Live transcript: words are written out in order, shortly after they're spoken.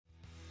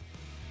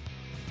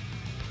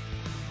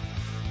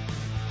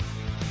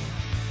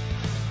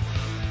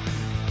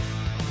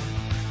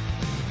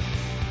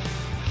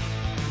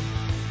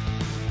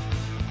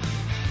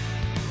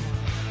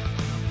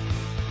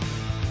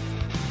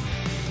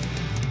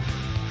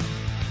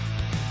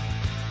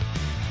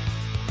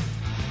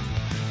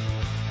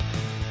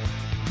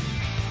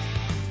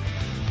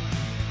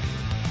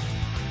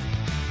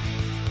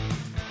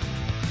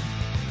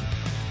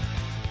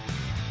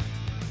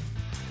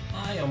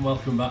and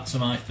welcome back to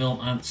my film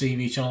and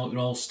TV channel. Hope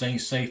you're all staying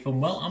safe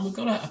and well. And we've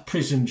got a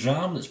prison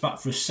drama that's back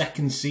for a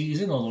second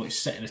season, although it's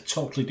set in a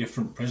totally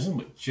different prison,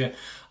 which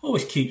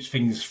always keeps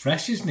things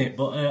fresh, isn't it?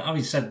 But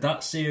having said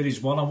that, series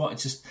one, I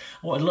wanted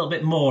a little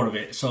bit more of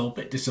it, so a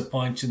bit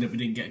disappointing that we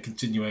didn't get a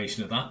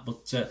continuation of that,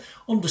 but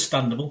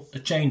understandable, a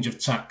change of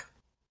tack.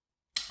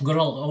 I've got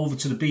all over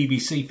to the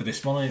BBC for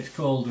this one, and it's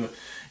called,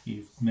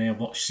 you may have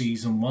watched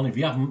season one. If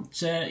you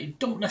haven't, you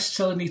don't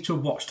necessarily need to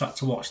have watched that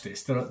to watch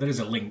this. There is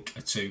a link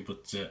or two,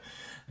 but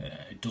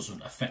it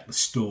doesn't affect the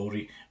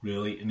story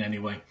really in any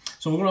way.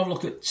 So we're going to have a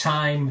look at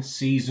Time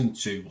Season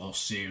 2 or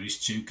Series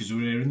 2 because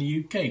we're here in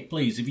the UK.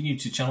 Please, if you're new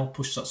to the channel,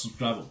 push that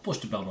subscribe button, push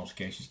the bell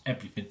notifications,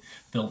 everything,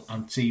 film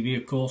and TV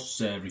of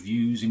course,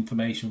 reviews,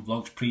 information,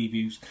 vlogs,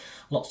 previews,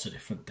 lots of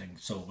different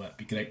things. So it'd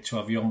be great to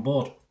have you on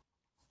board.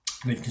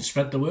 And if you can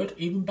spread the word,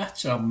 even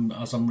better.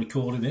 As I'm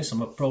recording this,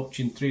 I'm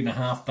approaching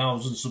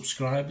 3,500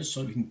 subscribers,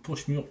 so if you can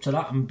push me up to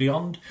that and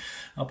beyond,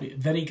 I'll be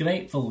very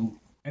grateful. And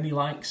any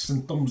likes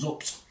and thumbs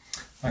ups,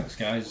 thanks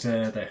guys,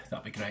 that'd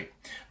be great.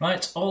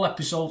 Right, all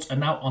episodes are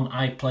now on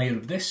iPlayer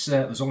of this.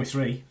 There's only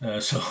 3,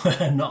 so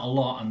not a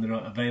lot, and they're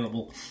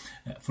available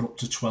for up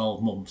to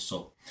 12 months,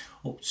 so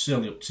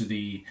certainly up to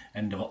the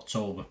end of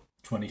October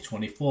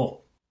 2024.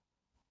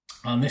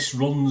 And this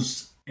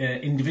runs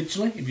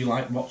individually, if you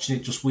like watching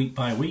it just week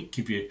by week,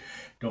 if you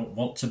don't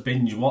want to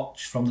binge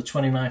watch, from the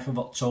 29th of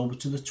October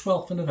to the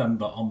 12th of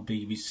November on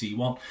BBC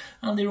One,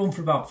 and they run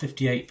for about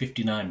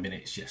 58-59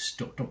 minutes. Yes,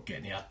 don't get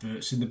any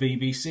adverts in the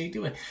BBC,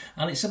 do we?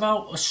 And it's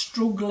about a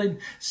struggling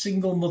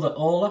single mother,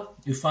 Ola,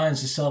 who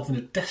finds herself in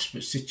a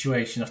desperate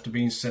situation after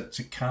being sent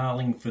to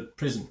Carlingford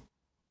prison.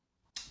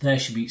 There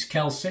she meets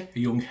Kelsey, a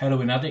young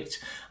heroin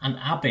addict, and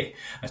Abby,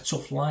 a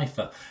tough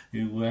lifer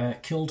who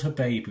killed her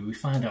baby. We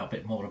find out a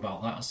bit more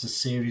about that as the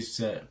series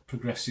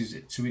progresses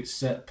to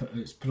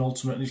its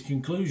penultimate and its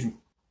conclusion.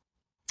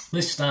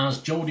 This stars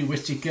Jodie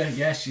Whittaker.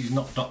 Yes, she's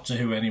not Doctor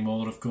Who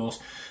anymore, of course,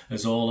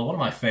 as Ola. One of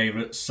my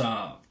favourites.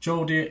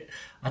 Jodie,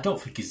 I don't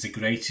think he's the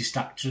greatest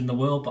actor in the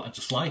world, but I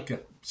just like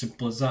her.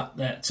 Simple as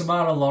that.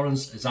 Tamara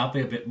Lawrence as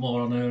Abby, a bit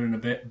more on her in a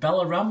bit.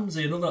 Bella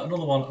Ramsey,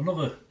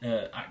 another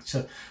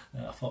actor.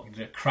 I thought he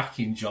did a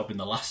cracking job in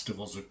The Last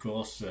of Us, of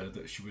course,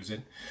 that she was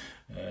in,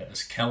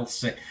 as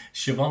Kelsey.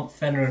 Siobhan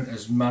Fenneran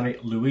as Mary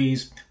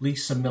Louise.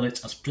 Lisa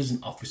Millett as Prison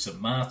Officer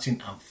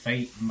Martin. And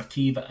Faye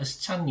McKeever as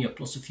Tanya,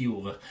 plus a few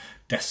other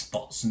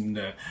despots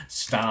and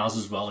stars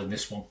as well in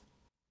this one.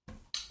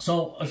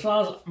 So, as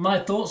far as my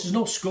thoughts, there's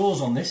no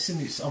scores on this,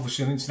 and it's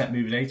obviously an Internet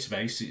Movie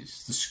Database.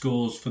 It's the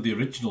scores for the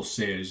original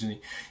series, and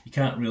you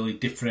can't really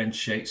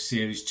differentiate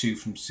Series 2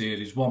 from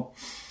Series 1.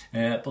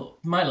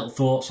 But my little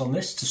thoughts on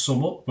this, to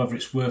sum up, whether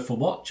it's worth a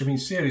watch. I mean,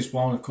 Series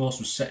 1, of course,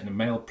 was set in a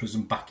male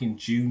prison back in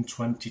June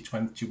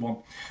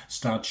 2021.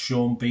 Starred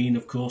Sean Bean,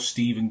 of course,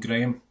 Stephen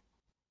Graham.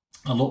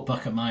 I look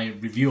back at my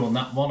review on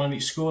that one and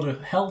it scored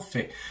a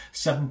healthy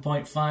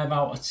 7.5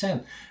 out of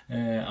 10.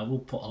 I will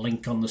put a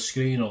link on the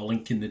screen or a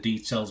link in the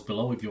details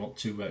below if you want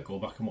to go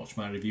back and watch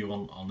my review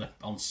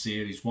on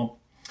Series 1.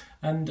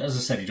 And as I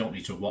said, you don't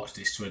need to watch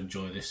this to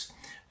enjoy this.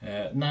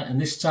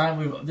 And this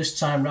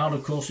time round,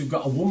 of course, we've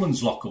got a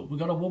woman's lockup. We've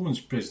got a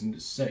woman's prison.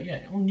 It's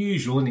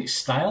unusual in its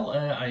style.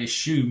 I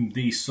assume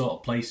these sort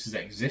of places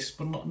exist,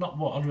 but not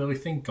what I really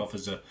think of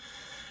as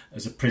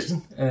a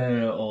prison,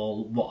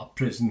 or what a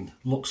prison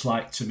looks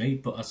like to me.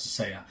 But as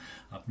I say, I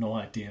have no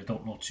idea. I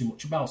don't know too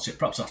much about it.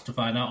 Perhaps I have to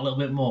find out a little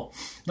bit more.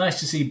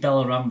 Nice to see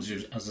Bella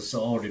Ramsey, as I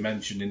already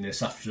mentioned in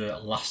this, after her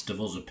Last of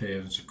Us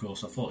appearance, of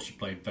course. I thought she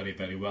played very,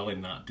 very well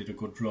in that. Did a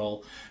good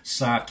role.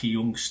 Sarky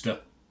youngster.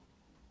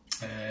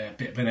 A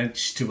bit of an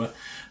edge to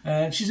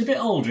her. She's a bit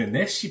older in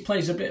this. She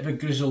plays a bit of a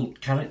grizzled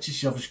character.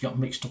 She obviously got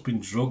mixed up in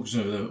drugs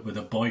with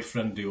a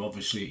boyfriend who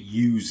obviously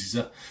uses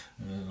her.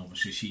 And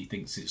obviously she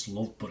thinks it's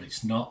love, but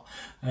it's not.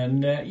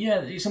 And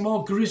yeah, it's a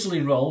more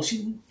grisly role.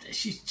 She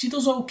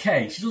does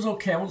okay. She does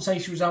okay. I wouldn't say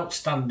she was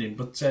outstanding,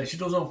 but she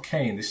does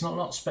okay in this.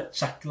 Not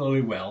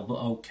spectacularly well, but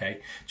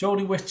okay.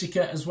 Jodie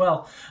Whittaker as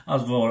well,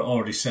 as I've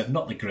already said,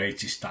 not the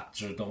greatest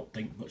actor, I don't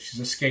think, but she's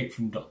escaped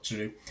from Doctor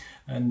Who.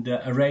 And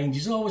her range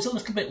is always a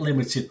little bit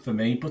limited for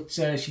me, but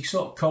she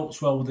sort of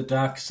copes well with the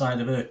darker side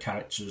of her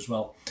character as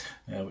well,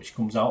 which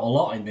comes out a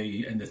lot in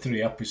the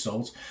 3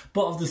 episodes.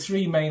 But of the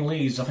 3 main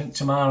leads, I think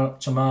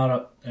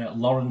Tamara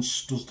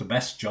Lawrence does the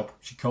best job.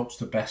 She copes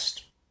the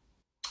best,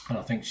 and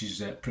I think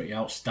she's pretty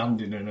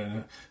outstanding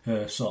in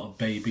her sort of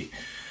baby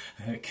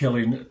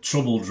killing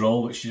troubled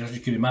role, which, as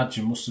you can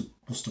imagine, must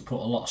have put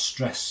a lot of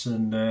stress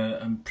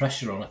and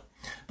pressure on her.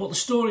 But the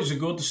stories are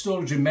good, the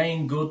stories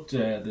remain good,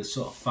 the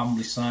sort of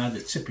family side, the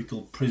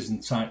typical prison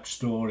type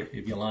story,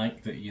 if you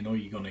like, that you know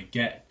you're going to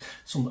get,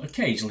 some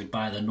occasionally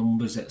by the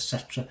numbers,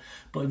 etc.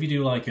 But if you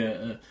do like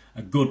a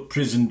good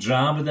prison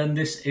drama, then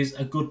this is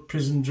a good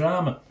prison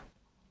drama.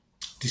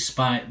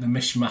 Despite the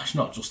mishmash,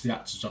 not just the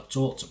actors I've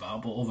talked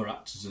about, but other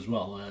actors as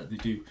well. They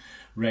do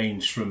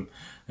range from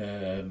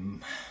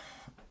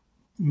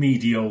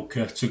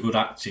mediocre to good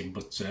acting,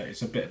 but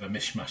it's a bit of a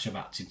mishmash of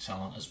acting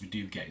talent, as we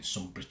do get in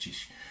some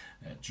British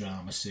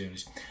drama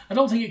series. I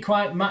don't think it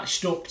quite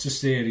matched up to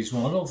series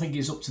 1. I don't think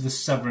it's up to the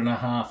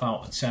 7.5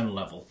 out of 10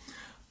 level.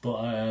 But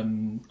I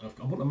wouldn't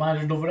have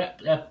minded another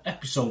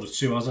episode or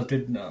two, as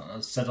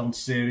I said on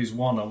series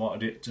 1. I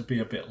wanted it to be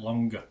a bit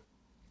longer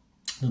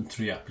than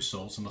 3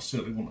 episodes, and I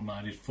certainly wouldn't have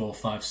minded 4,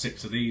 5,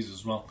 6 of these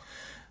as well,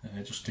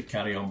 just to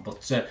carry on.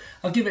 But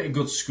I'll give it a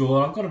good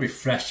score. I've got to be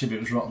fresh. If it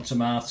was Rotten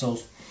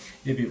Tomatoes,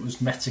 if it was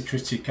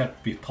Metacritic,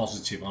 I'd be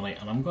positive on it,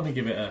 and I'm going to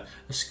give it a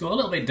score a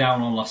little bit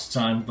down on last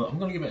time, but I'm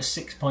going to give it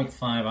a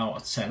 6.5 out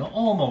of 10,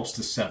 almost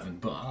a 7,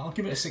 but I'll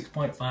give it a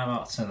 6.5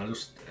 out of 10. I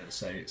just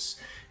say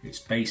it's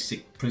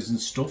basic prison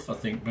stuff, I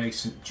think,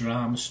 basic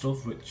drama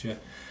stuff, which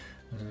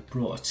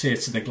brought a tear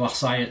to the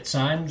glass eye at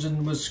times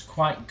and was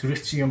quite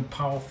gritty and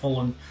powerful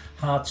and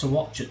hard to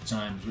watch at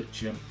times,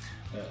 which a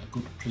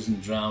good prison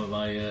drama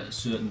by a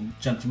certain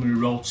gentleman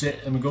who wrote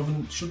it and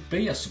McGovern should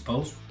be, I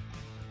suppose.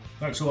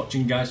 Thanks for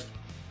watching, guys.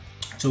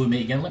 Till we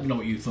meet again, let me know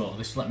what you thought of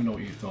this. Let me know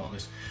what you thought of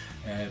this.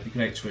 It'd be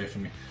great to hear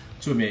from you.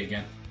 Till we meet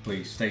again,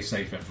 please stay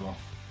safe, everyone.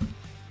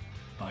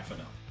 Bye for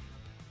now.